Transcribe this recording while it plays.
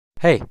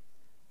Hey,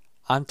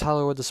 I'm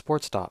Tyler with the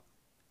Sports Stop.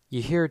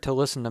 You here to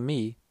listen to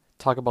me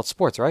talk about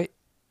sports, right?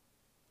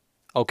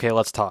 Okay,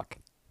 let's talk.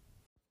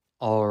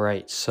 All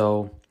right,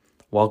 so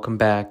welcome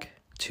back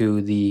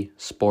to the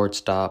Sports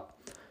Stop.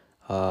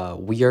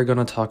 We are going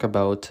to talk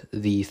about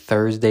the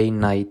Thursday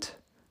night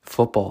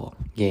football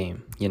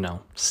game,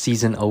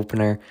 season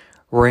opener,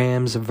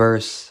 Rams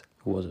versus,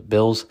 who was it,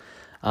 Bills.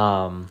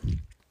 Um,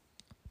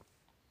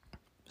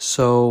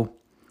 so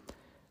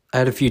I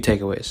had a few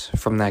takeaways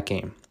from that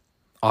game.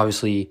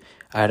 Obviously,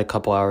 I had a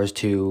couple hours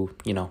to,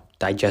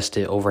 digest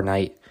it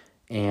overnight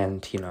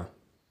and,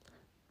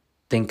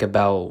 think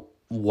about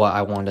what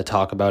I wanted to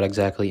talk about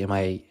exactly in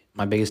my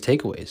biggest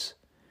takeaways.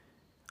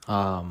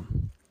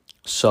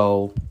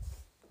 So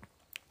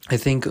I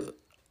think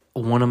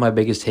one of my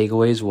biggest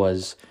takeaways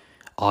was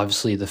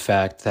obviously the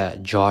fact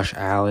that Josh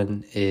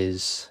Allen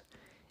is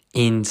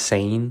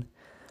insane.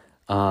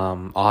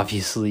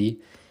 Obviously,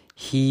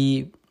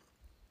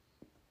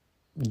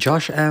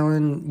 Josh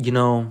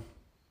Allen,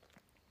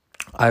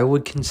 I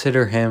would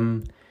consider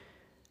him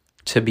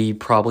to be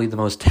probably the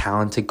most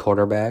talented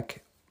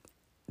quarterback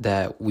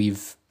that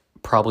we've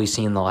probably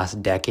seen in the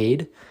last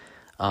decade,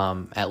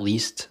 at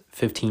least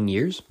 15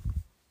 years,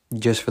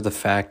 just for the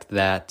fact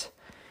that,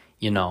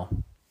 he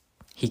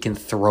can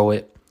throw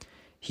it.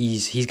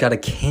 He's got a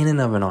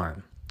cannon of an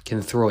arm,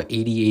 can throw it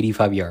 80,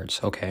 85 yards,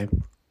 okay?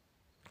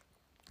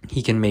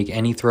 He can make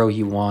any throw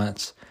he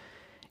wants,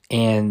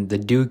 and the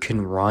dude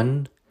can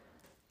run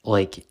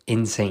like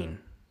insane.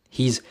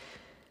 He's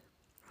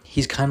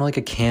kind of like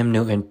a Cam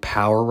Newton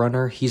power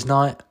runner. He's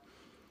not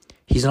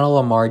a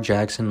Lamar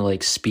Jackson,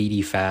 like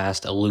speedy,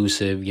 fast,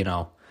 elusive,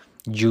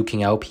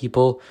 juking out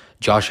people.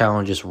 Josh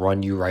Allen just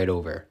run you right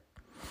over.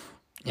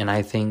 And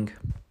I think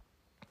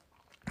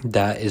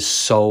that is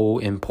so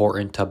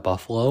important to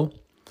Buffalo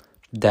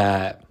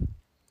that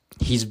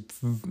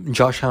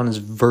Josh Allen is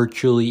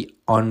virtually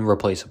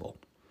unreplaceable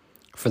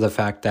for the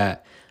fact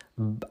that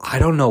I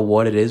don't know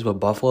what it is, but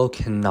Buffalo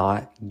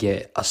cannot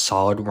get a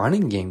solid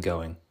running game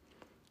going.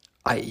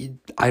 I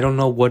don't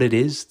know what it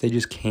is. They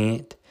just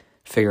can't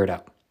figure it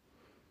out.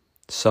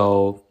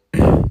 So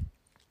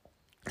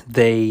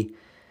they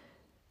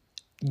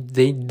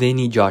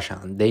need Josh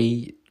Allen.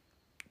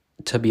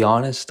 To be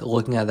honest,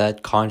 looking at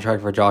that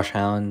contract for Josh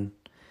Allen,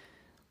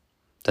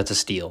 that's a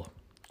steal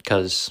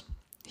because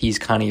he's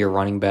kind of your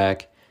running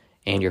back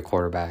and your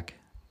quarterback.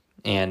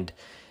 And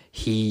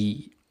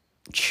he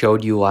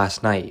showed you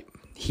last night.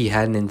 He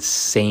had an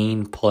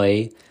insane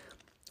play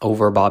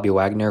over Bobby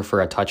Wagner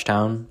for a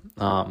touchdown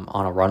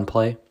on a run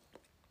play.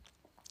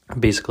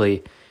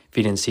 Basically, if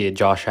you didn't see it,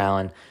 Josh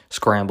Allen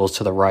scrambles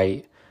to the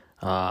right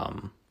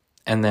and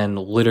then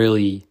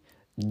literally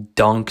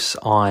dunks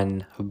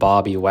on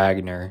Bobby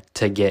Wagner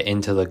to get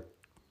into the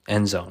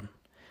end zone.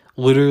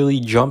 Literally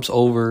jumps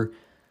over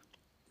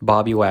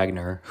Bobby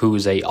Wagner,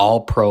 who's a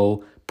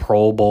all-pro,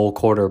 Pro Bowl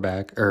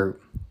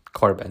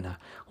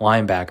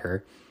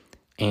linebacker,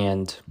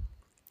 and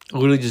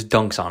literally just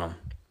dunks on him.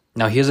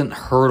 Now, he doesn't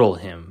hurdle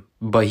him,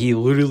 but he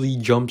literally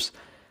jumps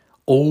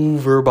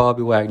over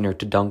Bobby Wagner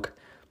to dunk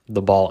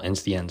the ball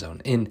into the end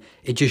zone. And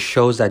it just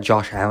shows that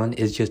Josh Allen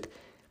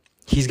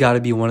he's got to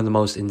be one of the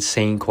most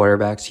insane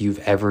quarterbacks you've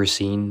ever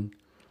seen,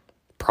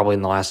 probably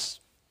in the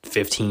last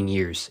 15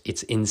 years.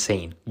 It's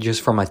insane.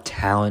 Just from a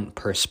talent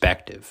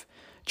perspective,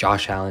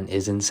 Josh Allen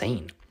is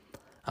insane.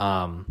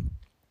 I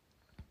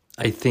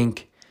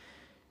think,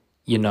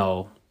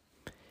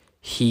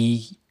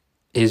 he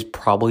is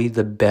probably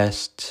the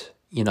best,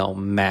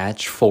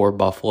 match for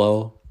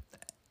Buffalo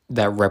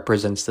that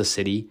represents the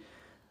city.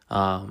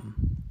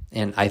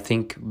 And I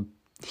think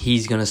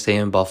he's going to stay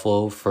in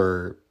Buffalo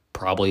for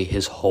probably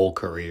his whole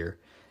career.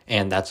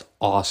 And that's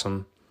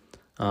awesome.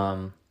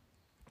 So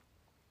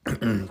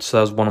that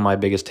was one of my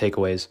biggest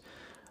takeaways.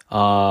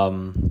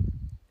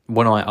 One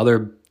of my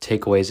other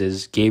takeaways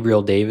is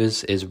Gabriel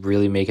Davis is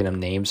really making a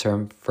name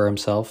for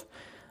himself.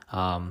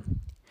 I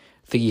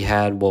think he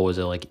had,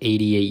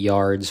 88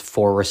 yards,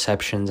 4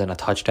 receptions, and a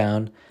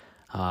touchdown.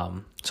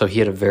 So he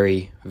had a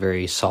very,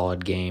 very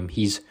solid game.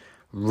 He's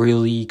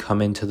really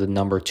come into the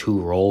number 2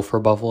 role for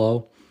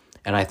Buffalo,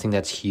 and I think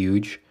that's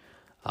huge.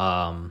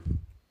 I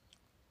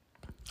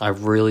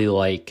really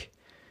like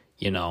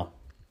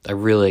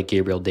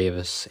Gabriel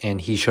Davis, and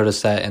he showed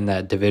us that in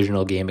that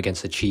divisional game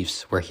against the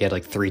Chiefs where he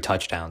had 3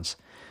 touchdowns.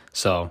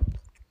 So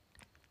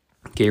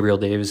Gabriel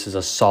Davis is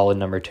a solid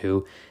number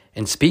 2.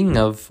 And speaking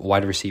of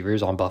wide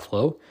receivers on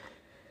Buffalo,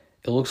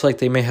 it looks like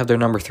they may have their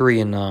number 3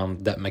 in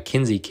that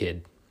McKenzie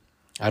kid.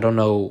 I don't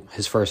know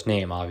his first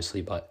name,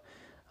 obviously, but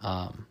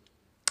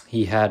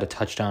he had a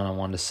touchdown, I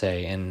wanted to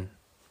say, and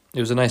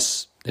it was a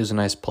nice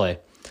play.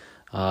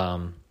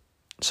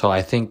 So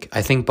I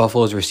think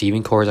Buffalo's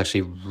receiving core is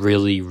actually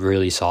really,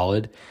 really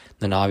solid.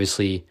 Then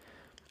obviously,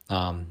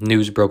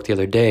 news broke the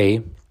other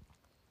day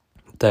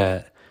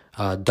that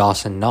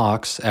Dawson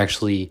Knox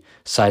actually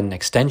signed an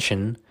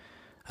extension.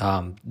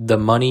 The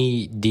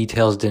money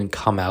details didn't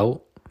come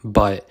out,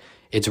 but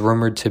it's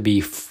rumored to be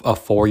a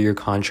 4-year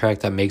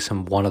contract that makes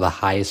him one of the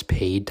highest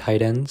paid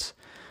tight ends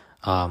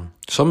So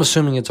I'm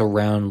assuming it's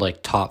around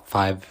like top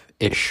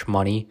 5-ish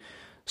money.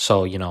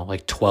 So,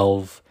 like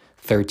 12,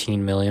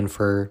 13 million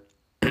for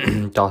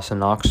Dawson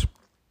Knox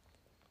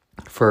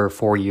for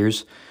 4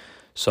 years.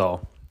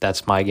 So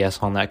that's my guess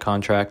on that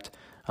contract.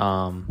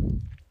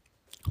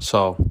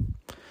 So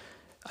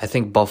I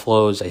think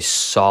Buffalo is a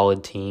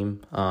solid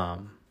team.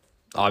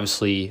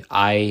 Obviously,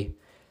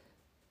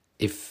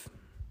 if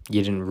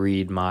you didn't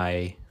read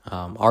my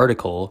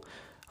article,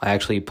 I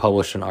actually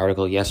published an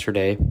article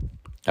yesterday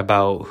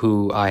about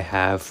who I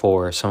have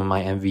for some of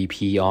my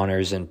MVP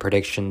honors and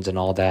predictions and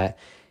all that.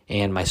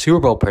 And my Super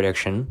Bowl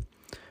prediction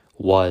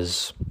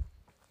was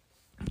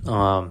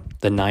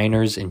the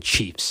Niners and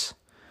Chiefs.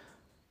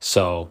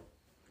 So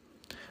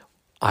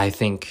I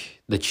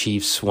think the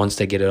Chiefs, once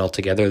they get it all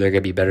together, they're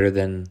going to be better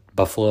than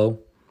Buffalo.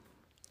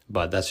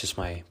 But that's just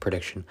my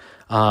prediction.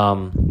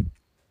 One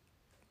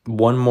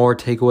more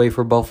takeaway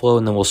for Buffalo,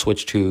 and then we'll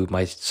switch to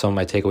some of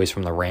my takeaways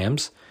from the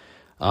Rams.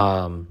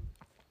 I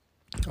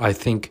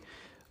think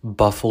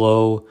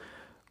Buffalo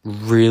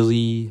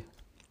really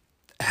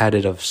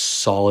added a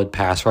solid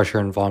pass rusher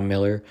in Von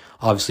Miller.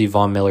 Obviously,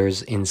 Von Miller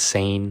is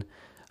insane.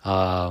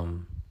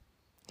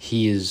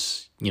 He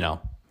is,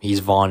 he's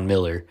Von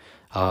Miller.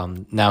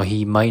 Now,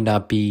 he might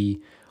not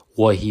be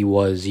what he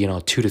was, 2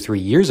 to 3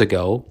 years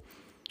ago,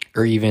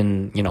 or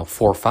even,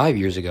 4 or 5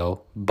 years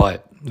ago,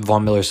 but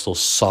Von Miller is still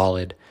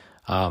solid.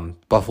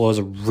 Buffalo is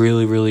a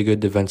really, really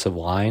good defensive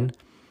line,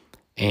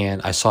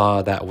 and I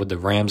saw that with the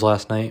Rams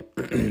last night,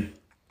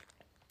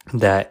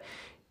 that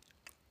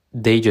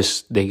they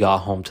got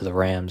home to the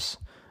Rams.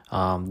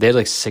 They had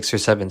like 6 or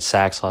 7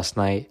 sacks last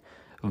night.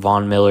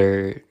 Von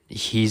Miller,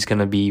 he's going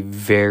to be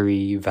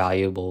very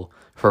valuable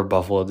for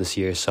Buffalo this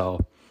year,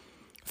 so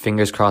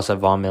fingers crossed that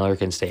Von Miller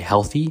can stay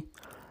healthy,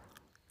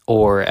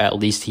 or at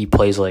least he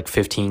plays like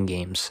 15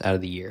 games out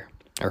of the year,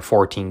 or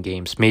 14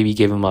 games. Maybe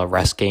give him a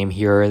rest game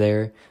here or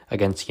there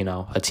against,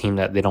 a team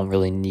that they don't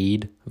really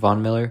need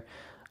Von Miller.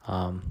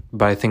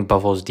 But I think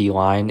Buffalo's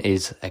D-line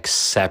is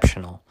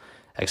exceptional.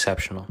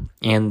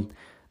 And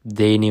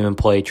they didn't even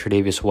play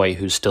Tre'Davious White,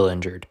 who's still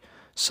injured.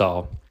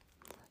 So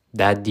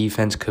that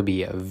defense could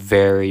be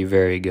very,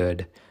 very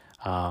good.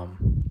 So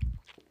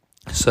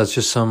that's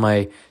just some of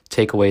my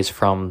takeaways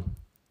from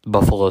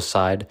Buffalo's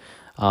side.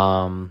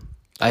 I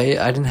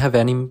didn't have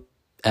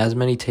as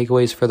many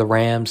takeaways for the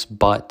Rams,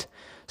 but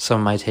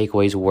some of my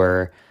takeaways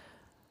were,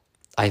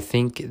 I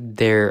think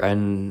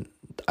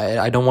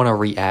I don't want to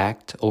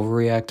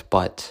overreact,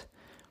 but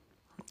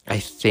I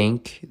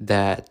think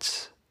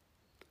that,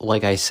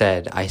 like I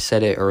said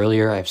it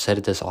earlier, I've said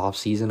it this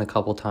offseason a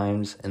couple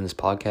times in this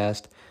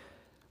podcast,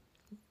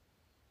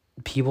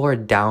 people are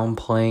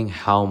downplaying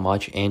how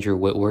much Andrew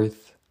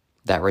Whitworth,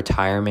 that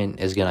retirement,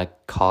 is going to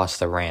cost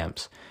the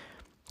Rams.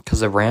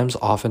 Because the Rams'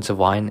 offensive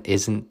line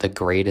isn't the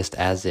greatest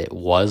as it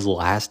was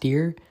last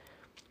year.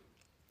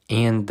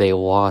 And they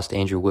lost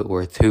Andrew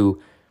Whitworth,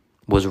 who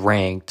was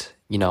ranked,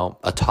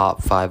 a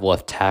top 5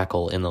 left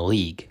tackle in the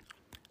league.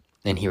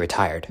 And he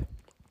retired.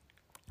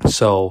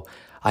 So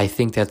I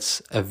think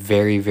that's a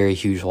very, very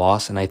huge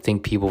loss. And I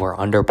think people are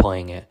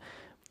underplaying it,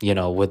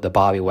 with the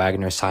Bobby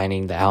Wagner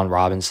signing, the Allen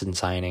Robinson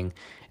signing,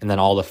 and then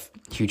all the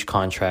huge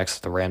contracts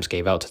that the Rams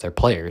gave out to their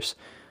players.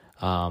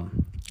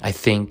 I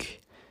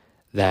think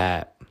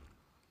that,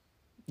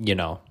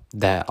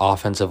 that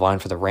offensive line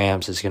for the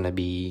Rams is going to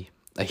be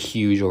a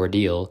huge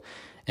ordeal.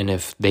 And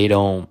if they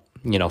don't,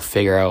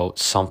 figure out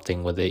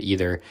something with it,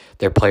 either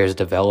their players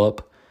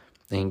develop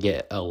and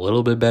get a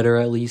little bit better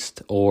at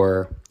least,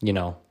 or,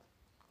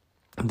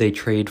 they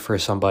trade for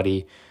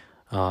somebody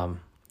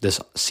this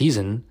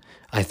season,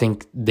 I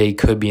think they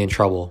could be in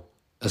trouble,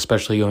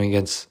 especially going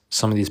against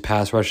some of these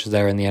pass rushes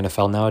that are in the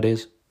NFL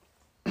nowadays.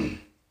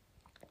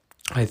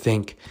 I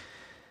think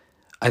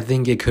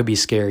it could be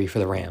scary for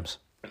the Rams.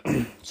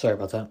 Sorry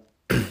about that.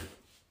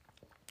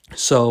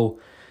 So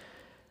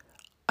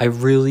I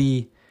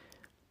really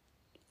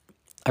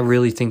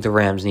think the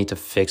Rams need to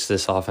fix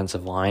this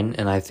offensive line,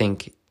 and I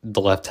think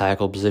the left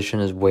tackle position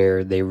is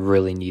where they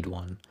really need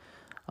one.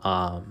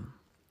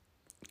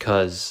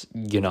 Because,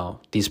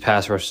 these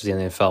pass rushes in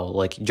the NFL,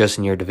 like just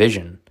in your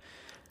division,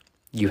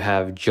 you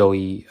have Nick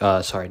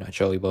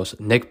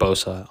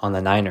Bosa on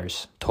the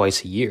Niners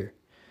twice a year.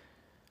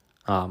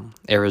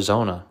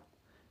 Arizona,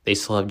 they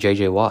still have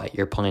J.J. Watt.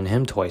 You're playing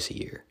him twice a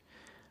year.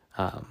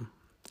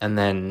 And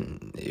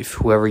then if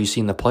whoever you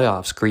see in the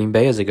playoffs, Green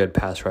Bay has a good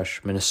pass rush.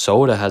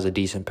 Minnesota has a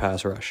decent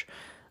pass rush.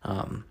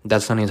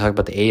 That's not even talking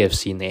about the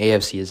AFC, and the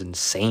AFC is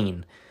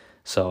insane.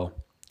 So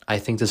I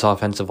think this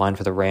offensive line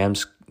for the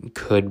Rams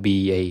could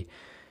be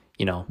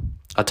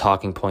a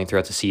talking point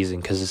throughout the season,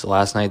 because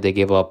last night they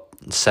gave up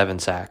 7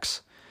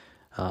 sacks.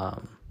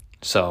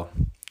 So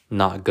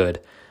not good.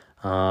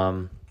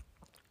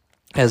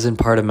 As in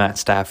part of Matt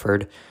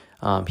Stafford,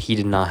 he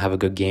did not have a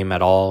good game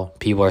at all.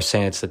 People are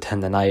saying it's the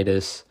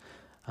tendonitis.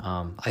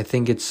 I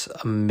think it's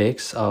a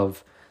mix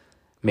of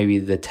maybe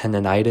the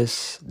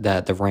tendonitis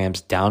that the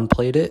Rams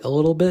downplayed it a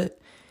little bit,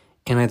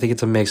 and I think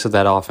it's a mix of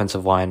that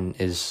offensive line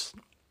is,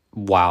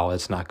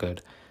 it's not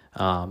good.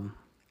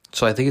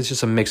 So I think it's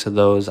just a mix of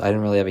those. I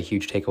didn't really have a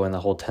huge takeaway in the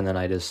whole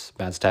tendonitis,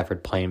 Matt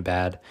Stafford playing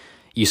bad.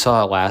 You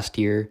saw it last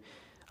year.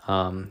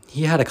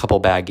 He had a couple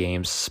bad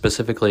games,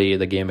 specifically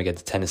the game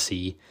against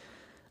Tennessee.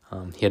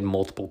 He had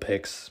multiple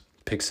pick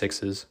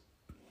sixes.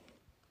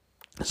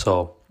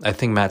 So I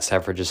think Matt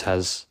Stafford just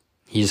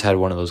had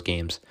one of those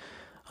games.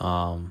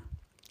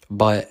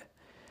 But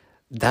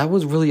that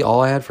was really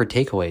all I had for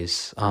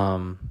takeaways.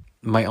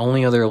 My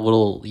only other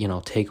little,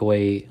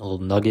 takeaway, a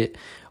little nugget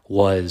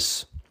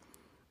was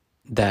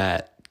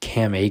that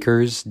Cam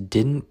Akers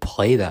didn't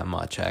play that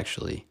much,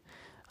 actually.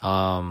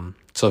 So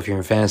if you're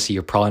in fantasy,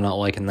 you're probably not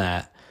liking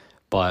that.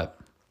 But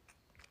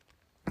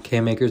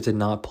Cam Akers did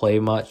not play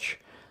much.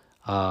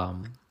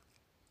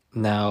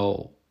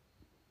 Now,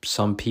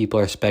 some people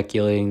are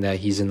speculating that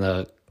he's in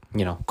the,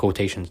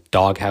 quotations,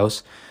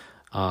 doghouse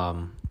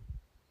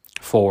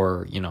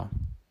for,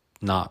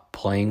 not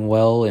playing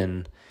well,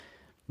 and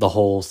the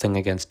whole thing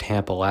against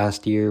Tampa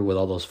last year with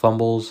all those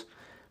fumbles.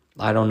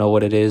 I don't know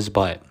what it is,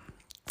 but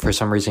for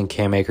some reason,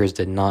 Cam Akers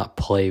did not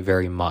play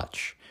very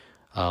much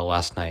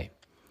last night.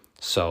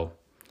 So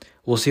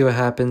we'll see what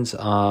happens.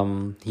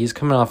 He's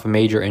coming off a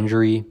major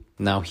injury.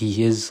 Now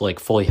he is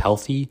fully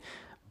healthy,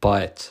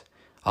 but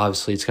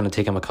obviously it's going to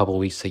take him a couple of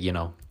weeks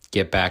to,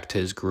 get back to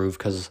his groove,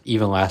 because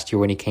even last year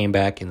when he came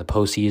back in the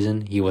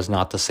postseason, he was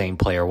not the same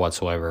player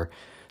whatsoever.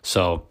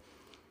 So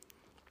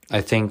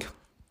I think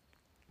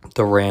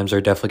the Rams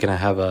are definitely going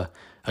to have a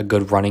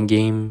good running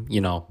game,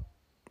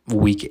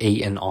 week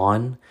 8 and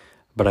on.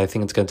 But I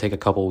think it's going to take a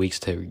couple of weeks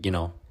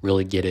to,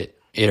 really get it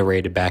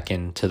iterated back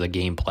into the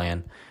game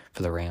plan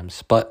for the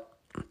Rams. But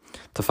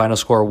the final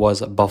score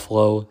was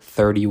Buffalo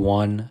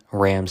 31,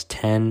 Rams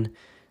 10.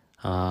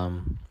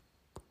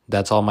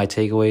 That's all my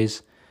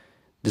takeaways.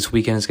 This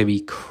weekend is going to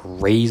be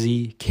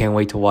crazy. Can't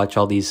wait to watch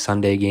all these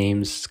Sunday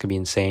games. It's going to be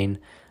insane.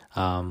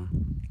 But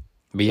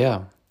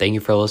yeah, thank you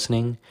for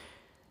listening,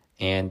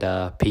 and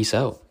peace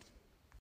out.